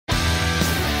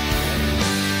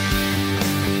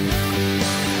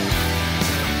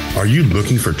Are you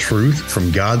looking for truth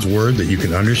from God's Word that you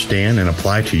can understand and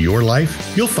apply to your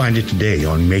life? You'll find it today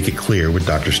on Make It Clear with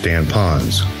Dr. Stan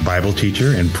Ponz, Bible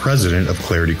teacher and president of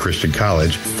Clarity Christian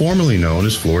College, formerly known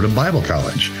as Florida Bible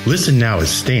College. Listen now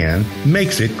as Stan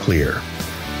makes it clear.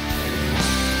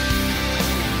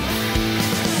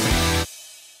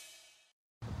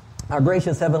 Our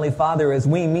gracious Heavenly Father, as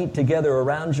we meet together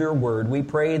around your word, we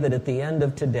pray that at the end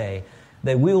of today,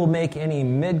 that we will make any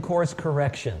mid-course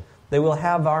correction, that we'll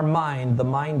have our mind, the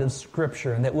mind of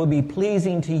Scripture, and that we'll be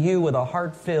pleasing to you with a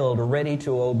heart filled, ready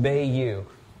to obey you.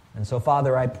 And so,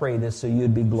 Father, I pray this so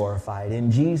you'd be glorified. In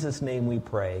Jesus' name we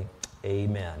pray,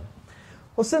 amen.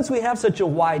 Well, since we have such a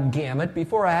wide gamut,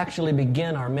 before I actually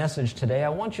begin our message today, I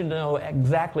want you to know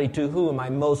exactly to who am I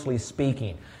mostly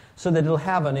speaking, so that it'll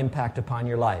have an impact upon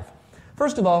your life.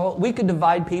 First of all, we could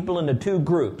divide people into two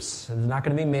groups. There's not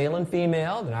going to be male and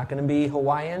female. They're not going to be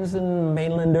Hawaiians and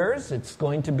mainlanders. It's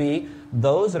going to be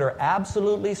those that are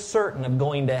absolutely certain of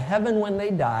going to heaven when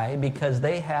they die because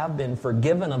they have been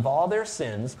forgiven of all their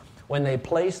sins when they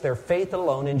place their faith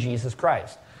alone in Jesus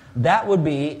Christ. That would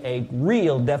be a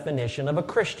real definition of a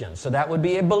Christian. So that would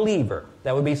be a believer.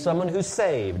 That would be someone who's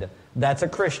saved. That's a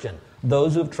Christian.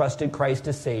 Those who have trusted Christ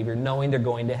as Savior, knowing they're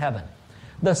going to heaven.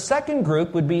 The second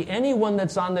group would be anyone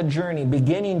that's on the journey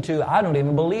beginning to, I don't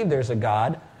even believe there's a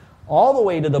God, all the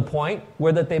way to the point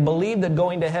where that they believe that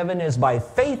going to heaven is by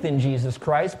faith in Jesus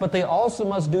Christ, but they also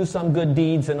must do some good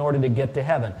deeds in order to get to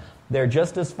heaven. They're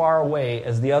just as far away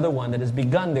as the other one that has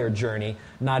begun their journey,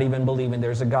 not even believing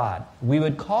there's a God. We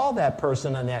would call that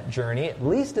person on that journey, at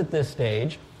least at this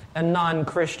stage, a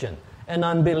non-Christian, an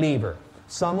unbeliever.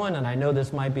 Someone, and I know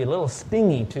this might be a little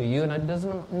stingy to you, and it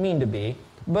doesn't mean to be,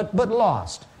 but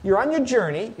lost. You're on your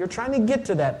journey, you're trying to get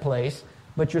to that place,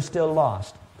 but you're still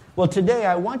lost. Well, today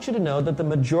I want you to know that the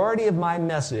majority of my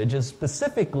message is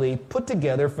specifically put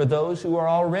together for those who are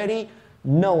already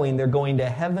knowing they're going to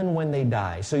heaven when they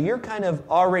die. So you're kind of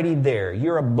already there.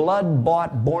 You're a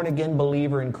blood-bought, born-again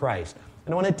believer in Christ.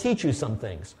 And I want to teach you some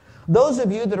things. Those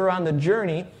of you that are on the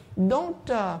journey, don't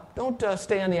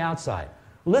stay on the outside.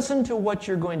 Listen to what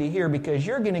you're going to hear because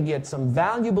you're going to get some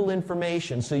valuable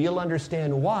information so you'll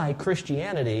understand why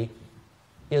Christianity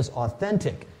is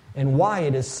authentic and why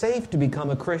it is safe to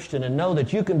become a Christian and know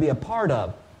that you can be a part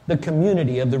of the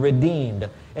community of the redeemed,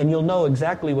 and you'll know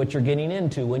exactly what you're getting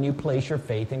into when you place your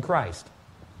faith in Christ.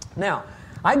 Now,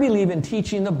 I believe in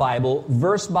teaching the Bible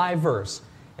verse by verse,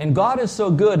 and God is so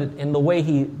good in the way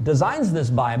He designs this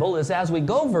Bible is as we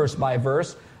go verse by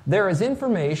verse, there is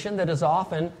information that is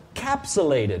often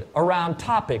capsulated around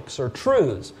topics or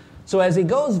truths. So as he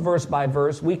goes verse by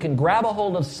verse, we can grab a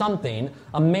hold of something,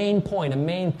 a main point, a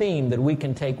main theme that we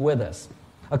can take with us.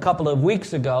 A couple of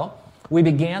weeks ago, we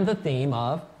began the theme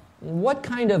of what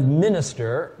kind of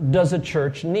minister does a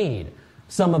church need?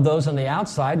 Some of those on the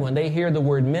outside, when they hear the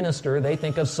word minister, they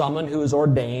think of someone who is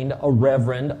ordained, a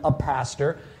reverend, a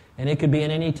pastor, and it could be in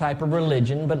any type of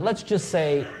religion, but let's just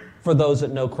say for those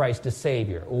that know Christ as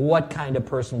Savior. What kind of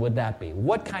person would that be?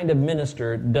 What kind of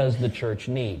minister does the church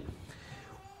need?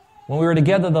 When we were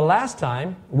together the last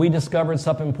time, we discovered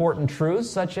some important truths,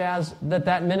 such as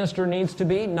that minister needs to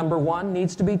be, number one,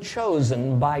 needs to be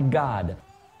chosen by God.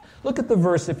 Look at the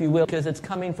verse, if you will, because it's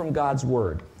coming from God's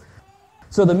Word.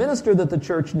 So the minister that the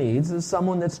church needs is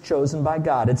someone that's chosen by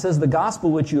God. It says, the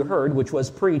gospel which you heard, which was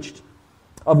preached,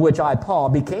 of which I, Paul,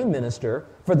 became minister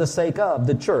for the sake of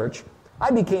the church, I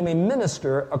became a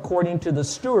minister according to the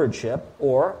stewardship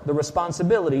or the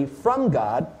responsibility from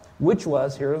God, which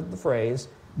was, here's the phrase,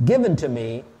 given to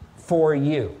me for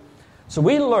you. So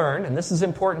we learn, and this is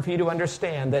important for you to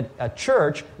understand, that a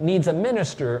church needs a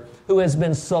minister who has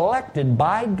been selected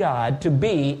by God to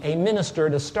be a minister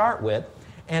to start with,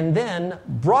 and then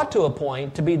brought to a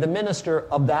point to be the minister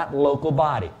of that local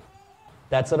body.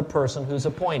 That's a person who's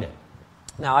appointed.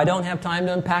 Now, I don't have time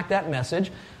to unpack that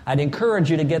message. I'd encourage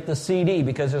you to get the CD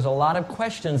because there's a lot of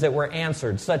questions that were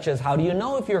answered, such as, how do you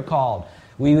know if you're called?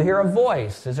 Will you hear a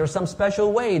voice? Is there some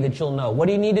special way that you'll know? What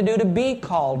do you need to do to be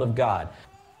called of God?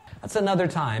 That's another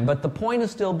time, but the point is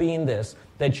still being this,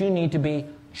 that you need to be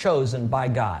chosen by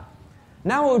God.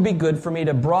 Now it would be good for me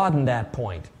to broaden that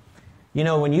point. You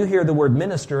know, when you hear the word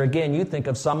minister, again, you think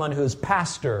of someone who's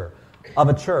pastor of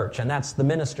a church, and that's the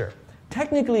minister.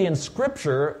 Technically in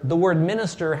Scripture, the word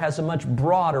minister has a much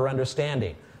broader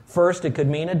understanding. First, it could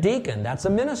mean a deacon. That's a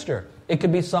minister. It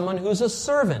could be someone who's a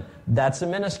servant. That's a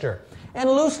minister. And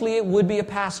loosely, it would be a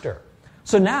pastor.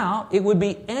 So now, it would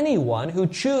be anyone who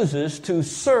chooses to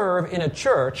serve in a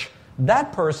church.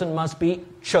 That person must be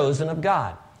chosen of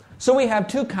God. So we have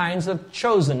two kinds of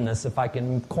chosenness, if I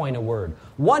can coin a word.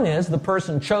 One is the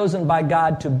person chosen by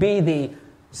God to be the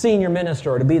senior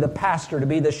minister, or to be the pastor, to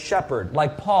be the shepherd,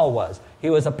 like Paul was. He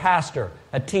was a pastor,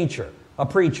 a teacher, a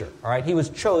preacher. All right, he was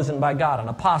chosen by God, an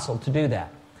apostle, to do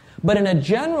that. But in a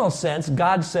general sense,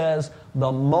 God says,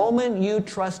 the moment you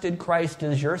trusted Christ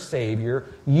as your Savior,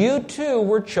 you too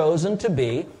were chosen to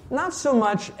be not so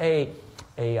much a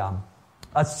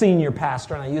senior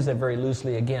pastor, and I use that very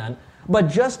loosely again, but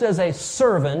just as a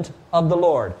servant of the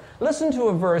Lord. Listen to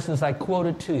a verse as I quote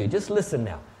it to you. Just listen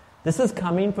now. This is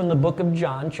coming from the book of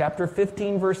John, chapter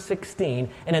 15, verse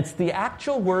 16, and it's the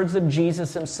actual words of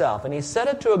Jesus himself. And he said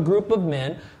it to a group of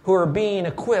men who are being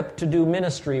equipped to do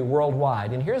ministry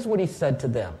worldwide. And here's what he said to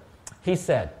them. He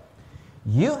said,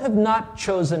 "You have not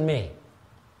chosen me."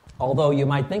 Although you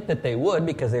might think that they would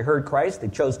because they heard Christ, they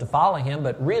chose to follow him,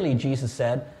 but really Jesus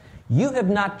said, "You have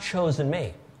not chosen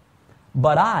me,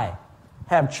 but I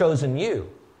have chosen you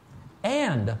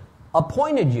and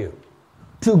appointed you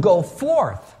to go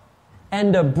forth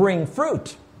and to bring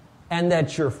fruit, and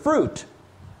that your fruit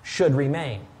should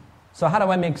remain." So how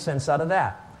do I make sense out of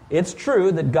that? It's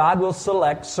true that God will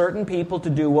select certain people to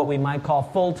do what we might call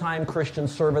full-time Christian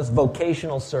service,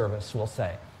 vocational service, we'll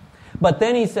say. But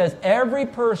then he says every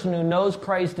person who knows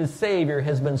Christ as Savior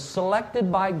has been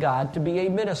selected by God to be a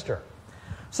minister.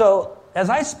 So as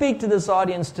I speak to this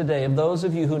audience today, of those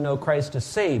of you who know Christ as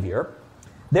Savior,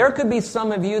 there could be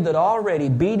some of you that already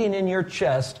beating in your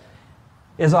chest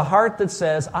is a heart that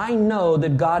says, I know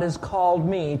that God has called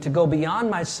me to go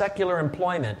beyond my secular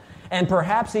employment and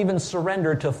perhaps even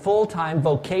surrender to full-time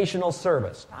vocational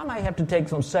service. I might have to take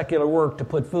some secular work to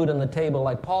put food on the table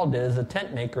like Paul did as a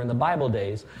tent maker in the Bible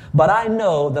days, but I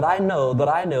know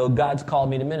God's called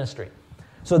me to ministry.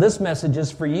 So this message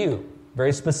is for you,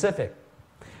 very specific.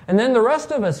 And then the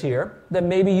rest of us here, that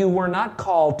maybe you were not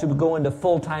called to go into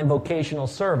full-time vocational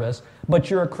service, but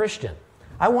you're a Christian.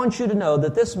 I want you to know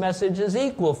that this message is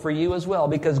equal for you as well,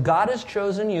 because God has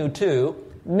chosen you to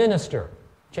minister.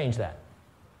 Change that.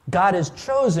 God has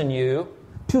chosen you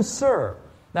to serve.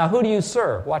 Now, who do you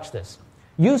serve? Watch this.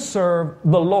 You serve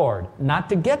the Lord, not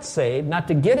to get saved, not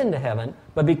to get into heaven,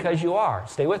 but because you are.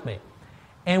 Stay with me.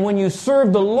 And when you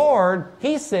serve the Lord,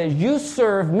 he says, you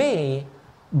serve me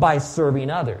by serving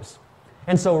others.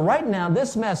 And so right now,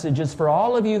 this message is for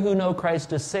all of you who know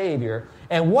Christ as Savior.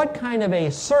 And what kind of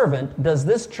a servant does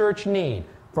this church need?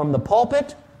 From the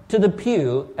pulpit to the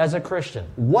pew as a Christian.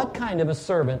 What kind of a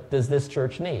servant does this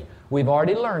church need? We've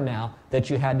already learned now that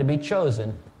you had to be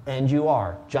chosen, and you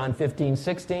are. John 15,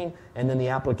 16, and then the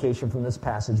application from this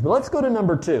passage. But let's go to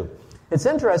number 2. It's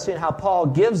interesting how Paul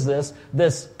gives this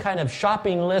kind of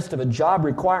shopping list of a job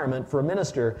requirement for a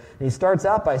minister. And he starts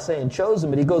out by saying chosen,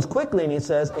 but he goes quickly and he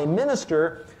says, a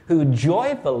minister who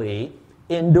joyfully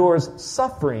endures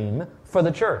suffering for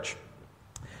the church.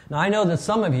 Now, I know that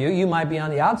some of you might be on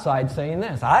the outside saying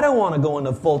this. I don't want to go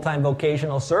into full-time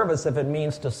vocational service if it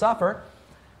means to suffer.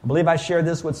 I believe I shared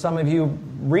this with some of you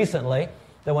recently,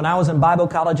 that when I was in Bible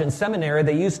college and seminary,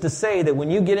 they used to say that when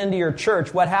you get into your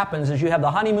church, what happens is you have the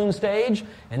honeymoon stage,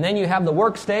 and then you have the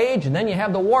work stage, and then you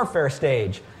have the warfare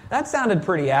stage. That sounded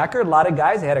pretty accurate. A lot of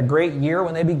guys, they had a great year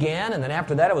when they began, and then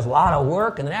after that it was a lot of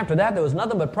work, and then after that there was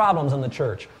nothing but problems in the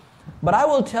church. But I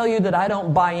will tell you that I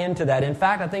don't buy into that. In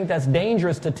fact, I think that's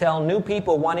dangerous to tell new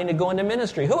people wanting to go into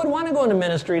ministry. Who would want to go into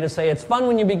ministry to say it's fun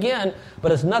when you begin,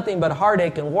 but it's nothing but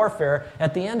heartache and warfare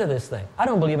at the end of this thing? I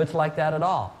don't believe it's like that at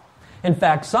all. In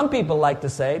fact, some people like to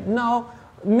say, no,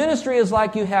 ministry is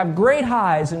like you have great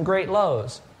highs and great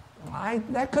lows.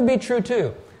 That could be true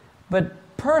too. But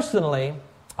personally,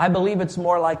 I believe it's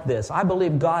more like this. I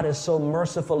believe God is so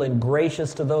merciful and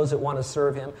gracious to those that want to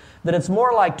serve Him that it's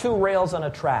more like two rails on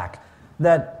a track,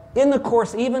 that in the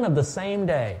course even of the same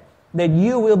day, that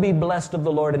you will be blessed of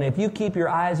the Lord. And if you keep your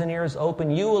eyes and ears open,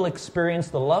 you will experience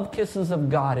the love kisses of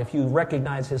God if you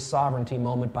recognize His sovereignty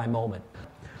moment by moment.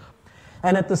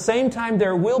 And at the same time,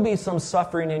 there will be some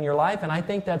suffering in your life, and I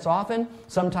think that's often,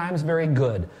 sometimes very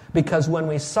good. Because when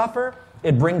we suffer,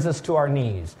 it brings us to our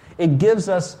knees. It gives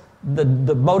us the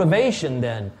motivation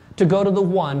then to go to the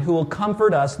one who will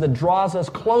comfort us, that draws us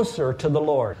closer to the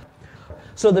Lord.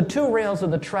 So the two rails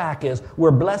of the track is we're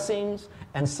blessings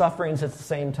and sufferings at the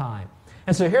same time.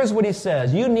 And so here's what he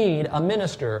says. You need a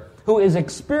minister who is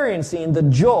experiencing the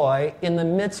joy in the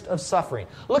midst of suffering.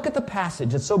 Look at the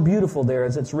passage. It's so beautiful there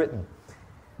as it's written.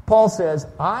 Paul says,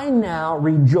 I now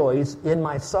rejoice in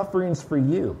my sufferings for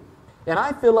you, and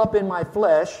I fill up in my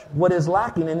flesh what is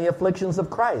lacking in the afflictions of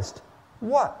Christ.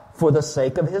 What? For the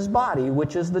sake of His body,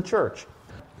 which is the church.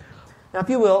 Now, if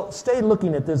you will, stay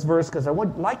looking at this verse, because I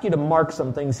would like you to mark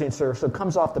some things here, so it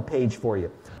comes off the page for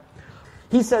you.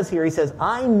 He says here,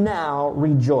 I now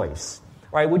rejoice.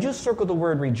 All right, would you circle the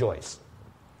word rejoice?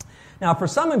 Now, for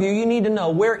some of you, you need to know,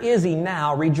 where is he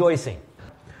now rejoicing?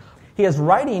 He is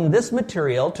writing this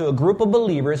material to a group of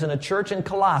believers in a church in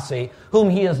Colossae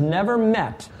whom he has never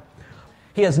met.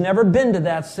 He has never been to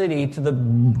that city to the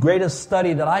greatest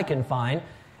study that I can find,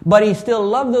 but he still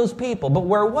loved those people. But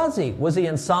where was he? Was he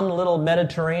in some little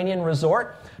Mediterranean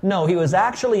resort? No, he was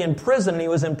actually in prison, and he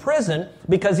was in prison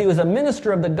because he was a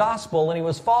minister of the gospel, and he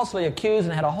was falsely accused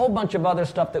and had a whole bunch of other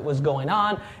stuff that was going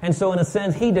on. And so in a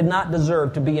sense, he did not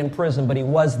deserve to be in prison, but he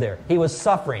was there. He was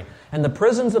suffering. And the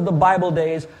prisons of the Bible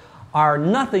days are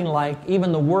nothing like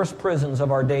even the worst prisons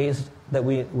of our days that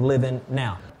we live in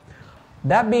now.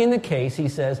 That being the case, he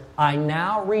says, I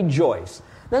now rejoice.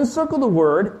 Then circle the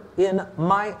word in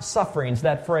my sufferings,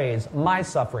 that phrase, my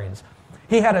sufferings.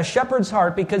 He had a shepherd's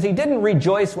heart because he didn't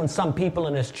rejoice when some people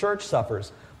in his church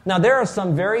suffers. Now, there are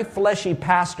some very fleshy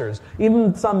pastors,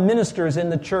 even some ministers in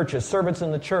the churches, servants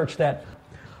in the church, that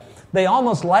they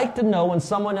almost like to know when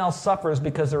someone else suffers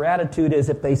because their attitude is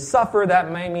if they suffer,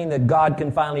 that may mean that God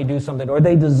can finally do something, or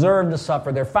they deserve to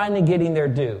suffer. They're finally getting their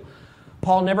due.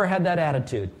 Paul never had that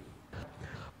attitude.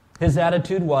 His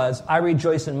attitude was, I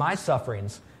rejoice in my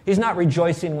sufferings. He's not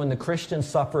rejoicing when the Christians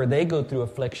suffer, they go through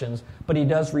afflictions, but he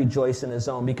does rejoice in his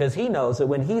own because he knows that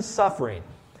when he's suffering,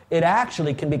 it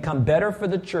actually can become better for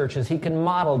the church as he can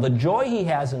model the joy he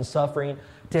has in suffering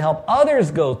to help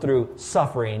others go through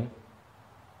suffering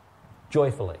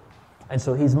joyfully. And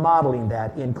so he's modeling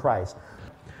that in Christ.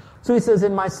 So he says,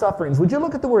 in my sufferings. Would you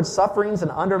look at the word sufferings and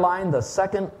underline the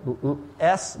second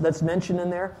S that's mentioned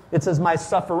in there? It says, my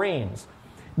sufferings.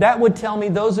 That would tell me,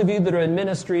 those of you that are in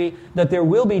ministry, that there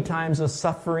will be times of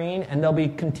suffering and there'll be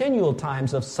continual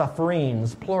times of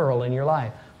sufferings, plural, in your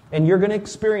life. And you're going to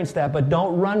experience that, but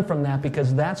don't run from that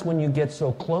because that's when you get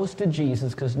so close to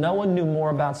Jesus because no one knew more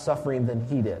about suffering than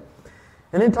he did.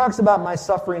 And then talks about my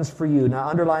sufferings for you. Now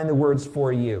underline the words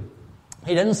for you.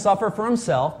 He didn't suffer for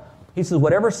himself. He says,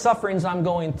 whatever sufferings I'm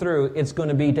going through, it's going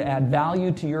to be to add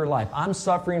value to your life. I'm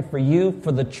suffering for you,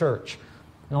 for the church.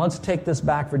 Now let's take this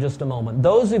back for just a moment.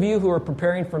 Those of you who are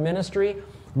preparing for ministry,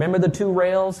 remember the 2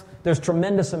 rails? There's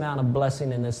tremendous amount of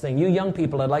blessing in this thing. You young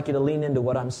people, I'd like you to lean into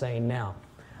what I'm saying now.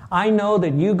 I know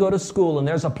that you go to school and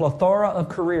there's a plethora of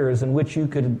careers in which you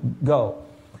could go.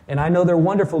 And I know they're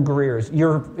wonderful careers.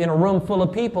 You're in a room full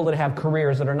of people that have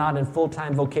careers that are not in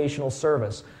full-time vocational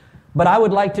service. But I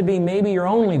would like to be maybe your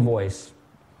only voice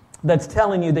that's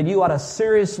telling you that you ought to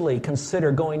seriously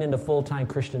consider going into full-time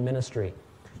Christian ministry.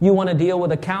 You want to deal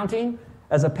with accounting?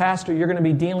 As a pastor, you're going to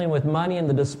be dealing with money and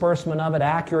the disbursement of it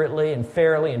accurately and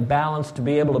fairly and balanced to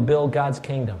be able to build God's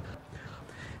kingdom.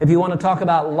 If you want to talk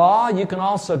about law, you can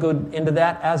also go into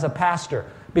that as a pastor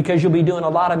because you'll be doing a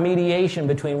lot of mediation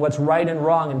between what's right and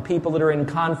wrong and people that are in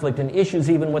conflict and issues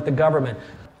even with the government.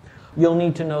 You'll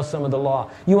need to know some of the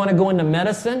law. You want to go into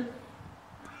medicine?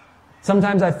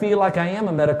 Sometimes I feel like I am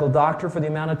a medical doctor for the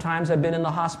amount of times I've been in the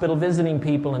hospital visiting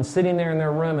people and sitting there in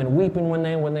their room and weeping when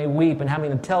they weep and having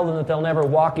to tell them that they'll never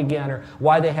walk again or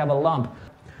why they have a lump.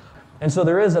 And so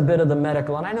there is a bit of the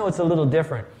medical, and I know it's a little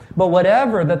different. But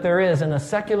whatever that there is in the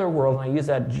secular world, and I use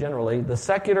that generally, the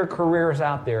secular careers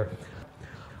out there,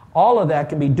 all of that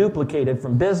can be duplicated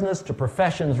from business to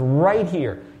professions right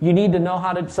here. You need to know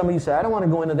how to, some of you say, I don't want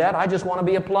to go into that, I just want to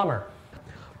be a plumber.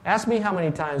 Ask me how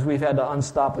many times we've had to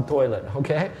unstop a toilet,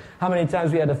 okay? How many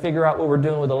times we had to figure out what we're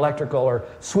doing with electrical or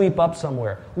sweep up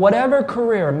somewhere. Whatever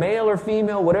career, male or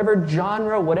female, whatever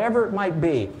genre, whatever it might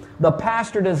be, the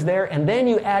pastorate is there, and then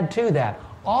you add to that.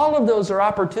 All of those are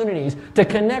opportunities to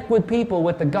connect with people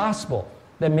with the gospel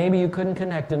that maybe you couldn't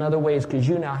connect in other ways because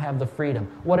you now have the freedom.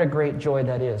 What a great joy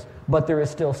that is. But there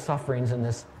is still sufferings in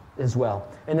this as well.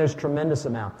 And there's tremendous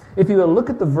amount. If you look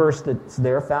at the verse that's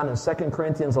there found in 2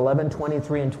 Corinthians 11,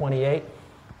 23 and 28,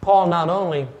 Paul not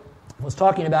only was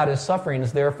talking about his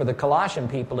sufferings there for the Colossian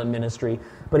people in ministry,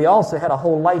 but he also had a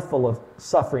whole life full of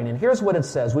suffering. And here's what it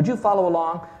says. Would you follow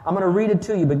along? I'm going to read it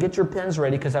to you, but get your pens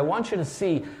ready because I want you to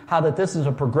see how that this is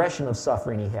a progression of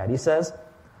suffering he had. He says,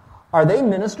 are they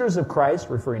ministers of Christ,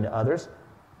 referring to others?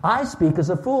 I speak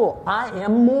as a fool. I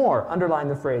am more. Underline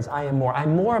the phrase, I am more.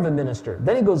 I'm more of a minister.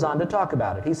 Then he goes on to talk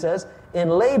about it. He says, in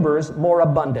labors more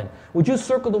abundant. Would you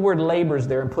circle the word labors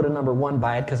there and put a number 1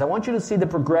 by it? Because I want you to see the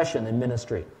progression in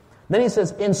ministry. Then he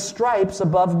says, in stripes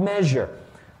above measure.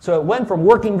 So it went from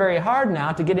working very hard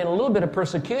now to getting a little bit of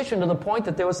persecution to the point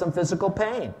that there was some physical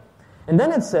pain. And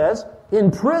then it says, in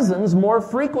prisons more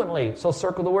frequently. So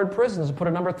circle the word prisons and put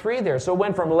a number 3 there. So it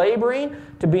went from laboring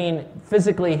to being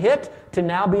physically hit to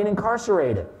now being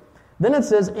incarcerated. Then it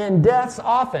says, in deaths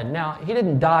often. Now, he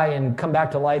didn't die and come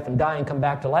back to life and die and come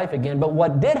back to life again, but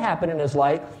what did happen in his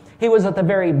life, He was at the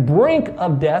very brink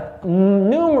of death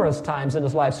numerous times in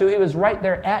his life. So he was right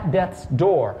there at death's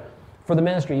door for the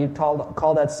ministry. You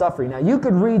call that suffering. Now, you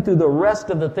could read through the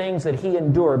rest of the things that he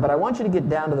endured, but I want you to get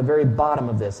down to the very bottom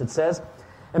of this. It says,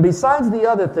 and besides the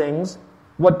other things,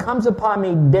 what comes upon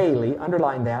me daily,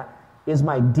 underline that, is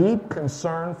my deep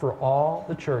concern for all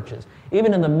the churches.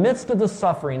 Even in the midst of the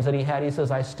sufferings that he had, he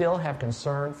says, I still have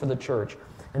concern for the church.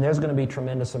 And there's going to be a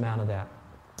tremendous amount of that.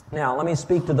 Now, let me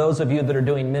speak to those of you that are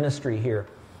doing ministry here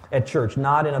at church,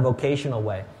 not in a vocational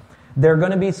way. There are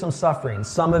going to be some suffering.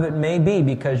 Some of it may be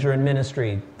because you're in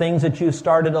ministry. Things that you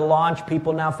started to launch,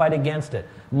 people now fight against it.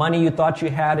 Money you thought you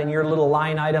had in your little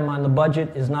line item on the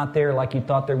budget is not there like you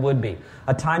thought there would be.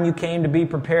 A time you came to be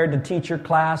prepared to teach your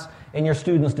class and your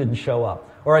students didn't show up.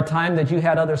 Or a time that you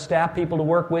had other staff people to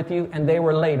work with you and they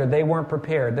were late or they weren't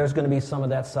prepared. There's going to be some of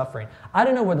that suffering. I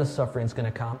don't know where the suffering's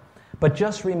going to come. But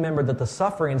just remember that the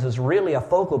sufferings is really a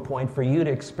focal point for you to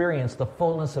experience the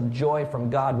fullness of joy from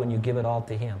God when you give it all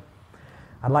to Him.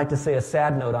 I'd like to say a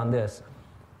sad note on this.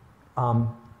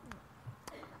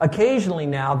 Occasionally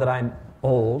now that I'm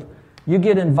old, you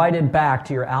get invited back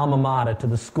to your alma mater, to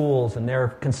the schools and their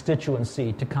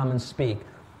constituency to come and speak.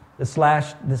 This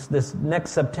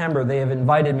next September, they have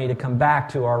invited me to come back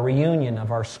to our reunion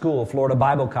of our school, Florida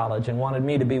Bible College, and wanted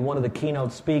me to be one of the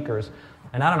keynote speakers.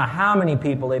 And I don't know how many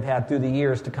people they've had through the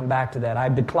years to come back to that.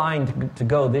 I've declined to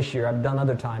go this year. I've done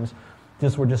other times.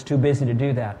 We're just too busy to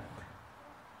do that.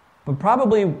 But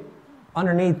probably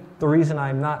underneath the reason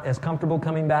I'm not as comfortable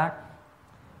coming back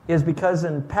is because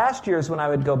in past years when I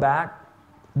would go back,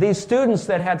 these students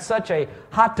that had such a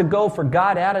hot to go for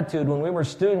God attitude when we were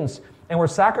students and were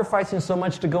sacrificing so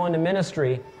much to go into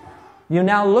ministry, you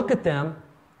now look at them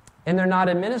and they're not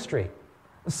in ministry.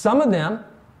 Some of them,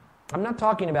 I'm not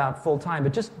talking about full-time,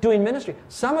 but just doing ministry.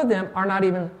 Some of them are not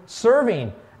even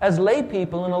serving as lay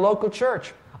people in a local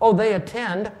church. Oh, they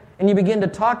attend, and you begin to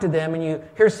talk to them, and you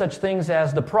hear such things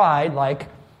as the pride, like,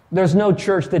 there's no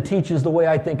church that teaches the way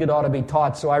I think it ought to be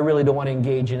taught, so I really don't want to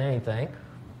engage in anything.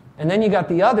 And then you got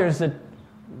the others that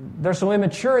they're so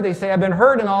immature, they say, I've been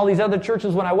hurt in all these other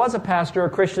churches when I was a pastor or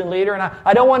Christian leader, and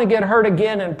I don't want to get hurt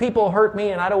again, and people hurt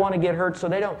me, and I don't want to get hurt, so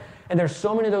they don't. And there's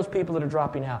so many of those people that are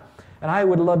dropping out. And I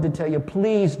would love to tell you,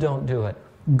 please don't do it.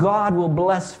 God will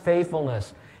bless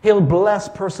faithfulness. He'll bless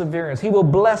perseverance. He will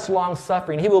bless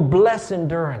long-suffering. He will bless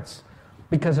endurance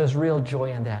because there's real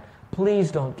joy in that. Please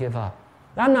don't give up.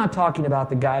 I'm not talking about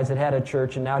the guys that had a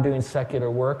church and now doing secular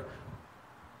work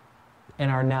and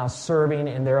are now serving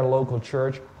in their local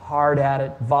church, hard at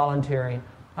it, volunteering.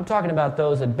 I'm talking about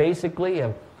those that basically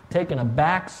have taken a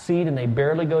back seat and they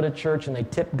barely go to church and they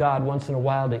tip God once in a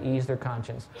while to ease their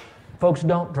conscience. Folks,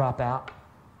 don't drop out.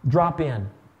 Drop in.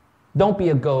 Don't be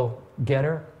a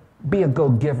go-getter. Be a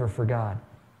go-giver for God.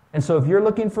 And so if you're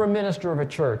looking for a minister of a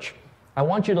church, I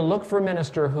want you to look for a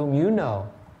minister whom you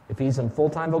know, if he's in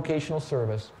full-time vocational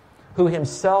service, who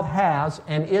himself has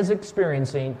and is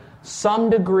experiencing some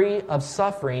degree of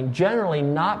suffering, generally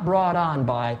not brought on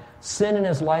by sin in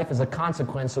his life as a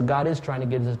consequence, so God is trying to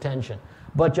get his attention.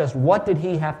 But just what did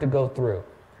he have to go through?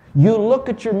 You look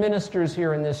at your ministers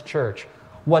here in this church,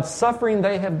 what suffering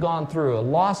they have gone through, a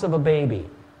loss of a baby,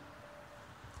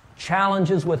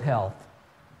 challenges with health,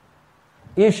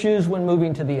 issues when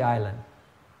moving to the island.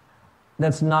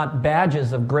 That's not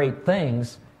badges of great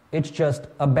things. It's just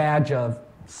a badge of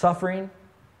suffering.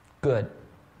 Good.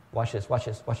 Watch this, watch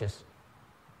this, watch this.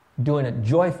 Doing it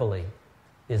joyfully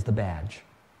is the badge.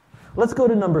 Let's go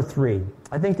to number 3.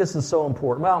 I think this is so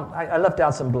important. Well, I left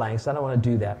out some blanks. I don't want to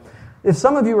do that. If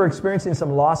some of you are experiencing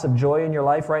some loss of joy in your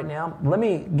life right now, let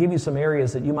me give you some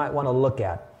areas that you might want to look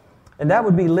at. And that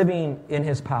would be living in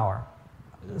His power.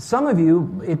 Some of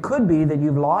you, it could be that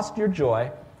you've lost your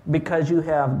joy because you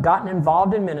have gotten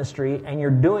involved in ministry and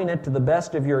you're doing it to the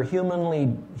best of your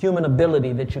human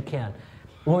ability that you can.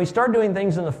 When we start doing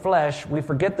things in the flesh, we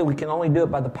forget that we can only do it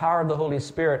by the power of the Holy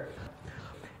Spirit.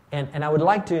 And I would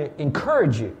like to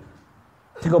encourage you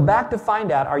to go back to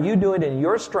find out, are you doing it in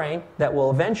your strength that will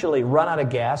eventually run out of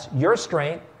gas, your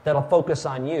strength that'll focus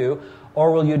on you,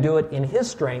 or will you do it in His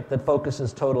strength that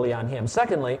focuses totally on Him?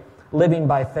 Secondly, living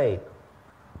by faith.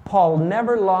 Paul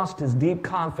never lost his deep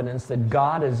confidence that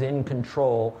God is in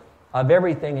control of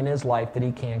everything in his life that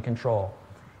he can control.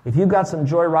 If you've got some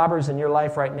joy robbers in your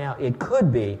life right now, it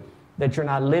could be that you're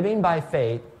not living by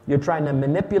faith. You're trying to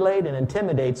manipulate and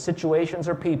intimidate situations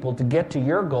or people to get to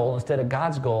your goal instead of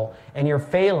God's goal, and you're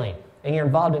failing, and you're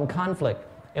involved in conflict.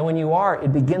 And when you are,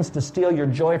 it begins to steal your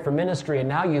joy for ministry, and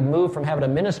now you've moved from having a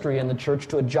ministry in the church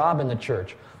to a job in the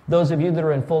church. Those of you that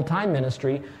are in full-time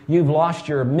ministry, you've lost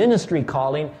your ministry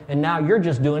calling, and now you're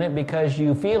just doing it because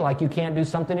you feel like you can't do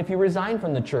something if you resign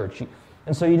from the church.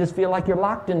 And so you just feel like you're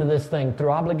locked into this thing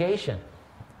through obligation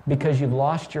because you've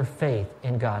lost your faith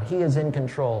in God. He is in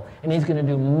control, and He's going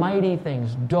to do mighty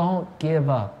things. Don't give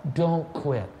up. Don't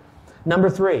quit. Number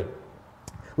 3,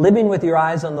 living with your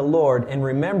eyes on the Lord and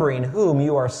remembering whom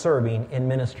you are serving in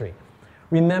ministry.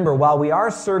 Remember, while we are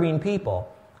serving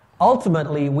people,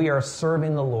 ultimately we are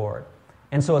serving the Lord.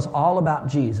 And so it's all about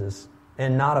Jesus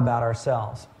and not about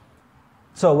ourselves.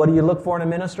 So what do you look for in a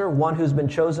minister? One who's been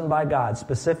chosen by God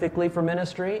specifically for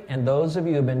ministry, and those of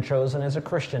you who have been chosen as a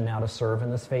Christian now to serve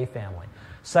in this faith family.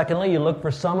 Secondly, you look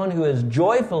for someone who is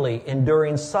joyfully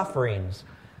enduring sufferings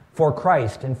for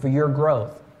Christ and for your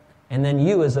growth. And then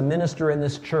you as a minister in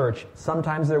this church,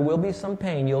 sometimes there will be some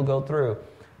pain you'll go through,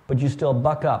 but you still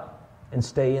buck up and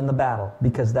stay in the battle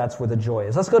because that's where the joy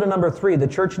is. Let's go to number 3. The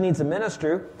church needs a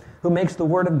minister who makes the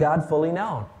Word of God fully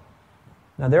known.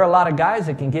 Now, there are a lot of guys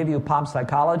that can give you pop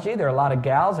psychology. There are a lot of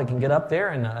gals that can get up there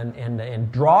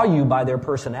and draw you by their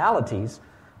personalities.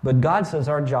 But God says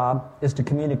our job is to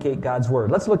communicate God's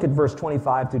Word. Let's look at verse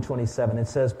 25 through 27. It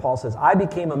says, Paul says, I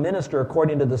became a minister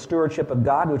according to the stewardship of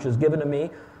God, which was given to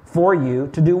me for you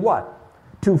to do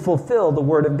what? To fulfill the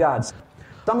Word of God.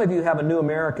 Some of you have a New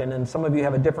American, and some of you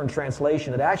have a different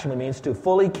translation. It actually means to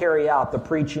fully carry out the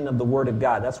preaching of the Word of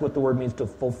God. That's what the word means, to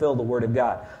fulfill the Word of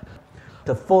God.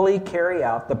 To fully carry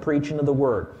out the preaching of the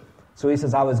Word. So he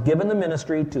says, I was given the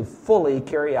ministry to fully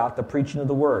carry out the preaching of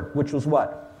the Word, which was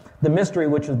what? The mystery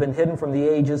which has been hidden from the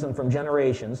ages and from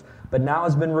generations, but now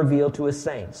has been revealed to His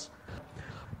saints.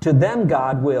 To them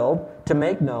God willed to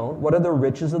make known what are the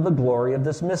riches of the glory of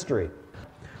this mystery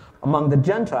among the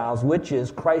Gentiles, which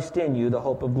is Christ in you, the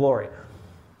hope of glory.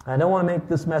 I don't want to make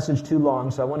this message too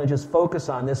long, so I want to just focus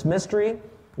on this. Mystery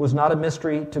was not a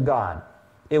mystery to God.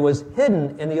 It was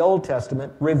hidden in the Old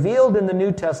Testament, revealed in the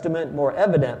New Testament more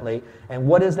evidently. And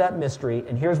what is that mystery?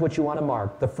 And here's what you want to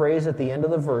mark. The phrase at the end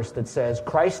of the verse that says,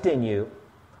 Christ in you,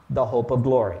 the hope of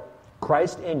glory.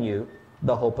 Christ in you,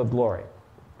 the hope of glory.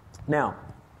 Now,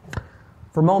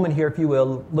 for a moment here, if you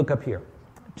will, look up here.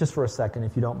 Just for a second,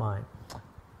 if you don't mind.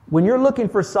 When you're looking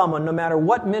for someone, no matter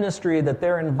what ministry that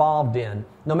they're involved in,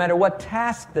 no matter what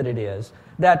task that it is,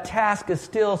 that task is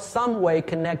still some way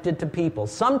connected to people.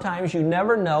 Sometimes you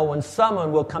never know when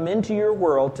someone will come into your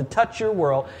world to touch your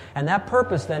world, and that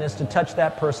purpose then is to touch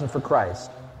that person for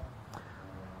Christ.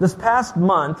 This past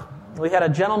month, we had a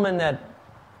gentleman that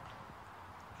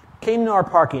came to our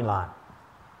parking lot.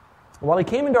 While he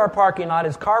came into our parking lot,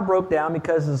 his car broke down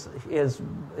because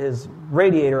his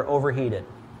radiator overheated.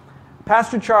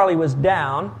 Pastor Charlie was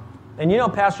down, and you know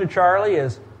Pastor Charlie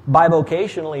is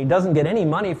bivocational. He doesn't get any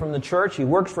money from the church. He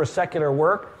works for secular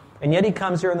work, and yet he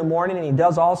comes here in the morning and he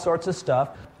does all sorts of stuff.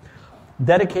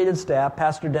 Dedicated staff,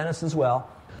 Pastor Dennis as well.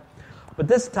 But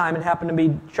this time it happened to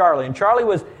be Charlie, and Charlie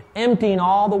was emptying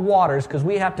all the waters because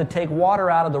we have to take water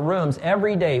out of the rooms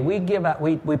every day. We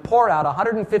pour out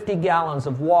 150 gallons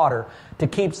of water to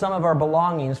keep some of our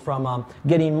belongings from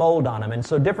getting mold on them. And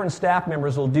so different staff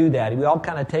members will do that. We all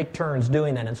kind of take turns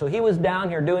doing that. And so he was down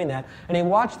here doing that, and he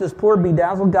watched this poor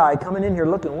bedazzled guy coming in here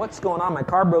looking, what's going on? My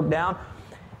car broke down.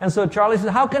 And so Charlie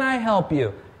says, how can I help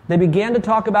you? They began to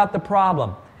talk about the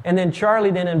problem. And then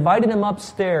Charlie then invited him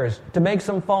upstairs to make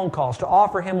some phone calls, to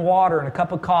offer him water and a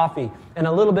cup of coffee and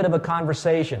a little bit of a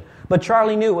conversation. But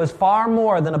Charlie knew it was far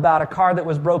more than about a car that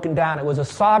was broken down. It was a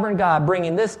sovereign God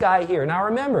bringing this guy here. Now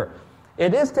remember,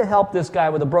 it is to help this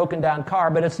guy with a broken down car,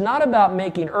 but it's not about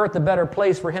making earth a better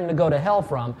place for him to go to hell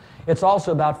from. It's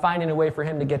also about finding a way for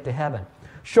him to get to heaven.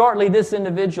 Shortly, this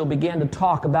individual began to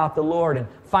talk about the Lord and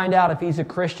find out if he's a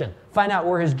Christian, find out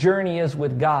where his journey is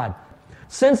with God.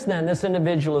 Since then, this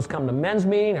individual has come to men's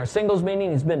meeting, our singles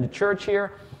meeting. He's been to church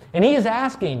here. And he is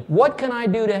asking, what can I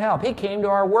do to help? He came to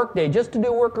our work day just to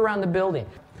do work around the building.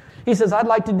 He says, I'd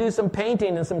like to do some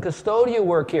painting and some custodial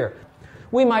work here.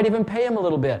 We might even pay him a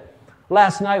little bit.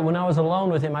 Last night when I was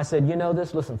alone with him, I said, you know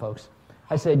this? Listen, folks.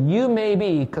 I said, you may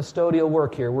be custodial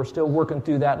work here. We're still working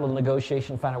through that little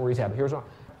negotiation, find out where he's at. But here's what.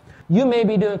 You may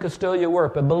be doing custodial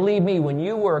work, but believe me, when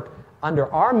you work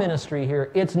under our ministry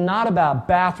here, it's not about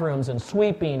bathrooms and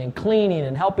sweeping and cleaning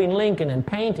and helping Lincoln and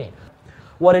painting.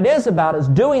 What it is about is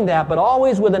doing that, but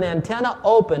always with an antenna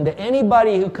open to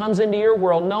anybody who comes into your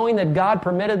world, knowing that God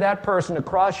permitted that person to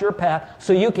cross your path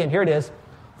so you can, here it is,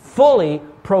 fully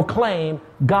proclaim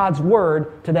God's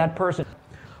word to that person.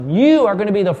 You are going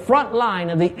to be the front line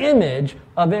of the image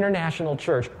of International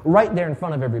Church right there in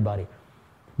front of everybody.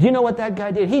 Do you know what that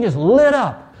guy did? He just lit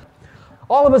up.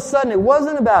 all of a sudden it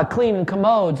wasn't about cleaning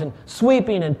commodes and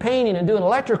sweeping and painting and doing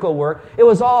electrical work. It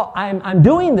was all, I'm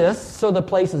doing this so the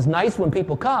place is nice when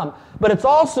people come, but it's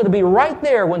also to be right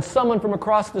there when someone from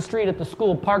across the street at the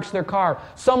school parks their car,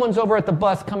 someone's over at the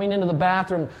bus coming into the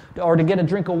bathroom or to get a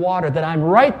drink of water, that I'm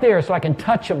right there so I can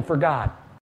touch them for God.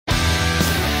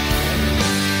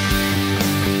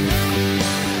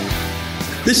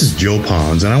 This is Joe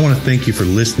Ponz, and I want to thank you for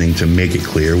listening to Make It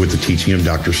Clear with the teaching of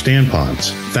Dr. Stan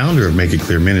Ponz, founder of Make It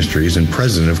Clear Ministries and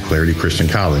president of Clarity Christian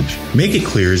College. Make It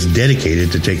Clear is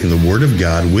dedicated to taking the Word of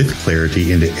God with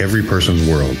clarity into every person's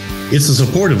world. It's the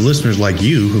support of listeners like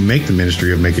you who make the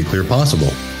ministry of Make It Clear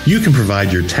possible. You can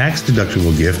provide your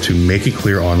tax-deductible gift to Make It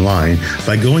Clear online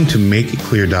by going to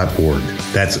makeitclear.org.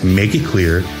 That's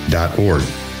makeitclear.org.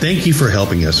 Thank you for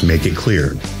helping us make it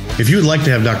clear. If you would like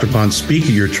to have Dr. Ponz speak at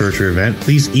your church or event,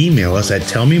 please email us at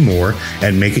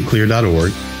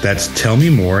tellmemore@makeitclear.org. That's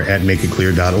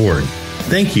tellmemore@makeitclear.org.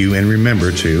 Thank you, and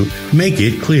remember to make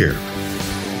it clear.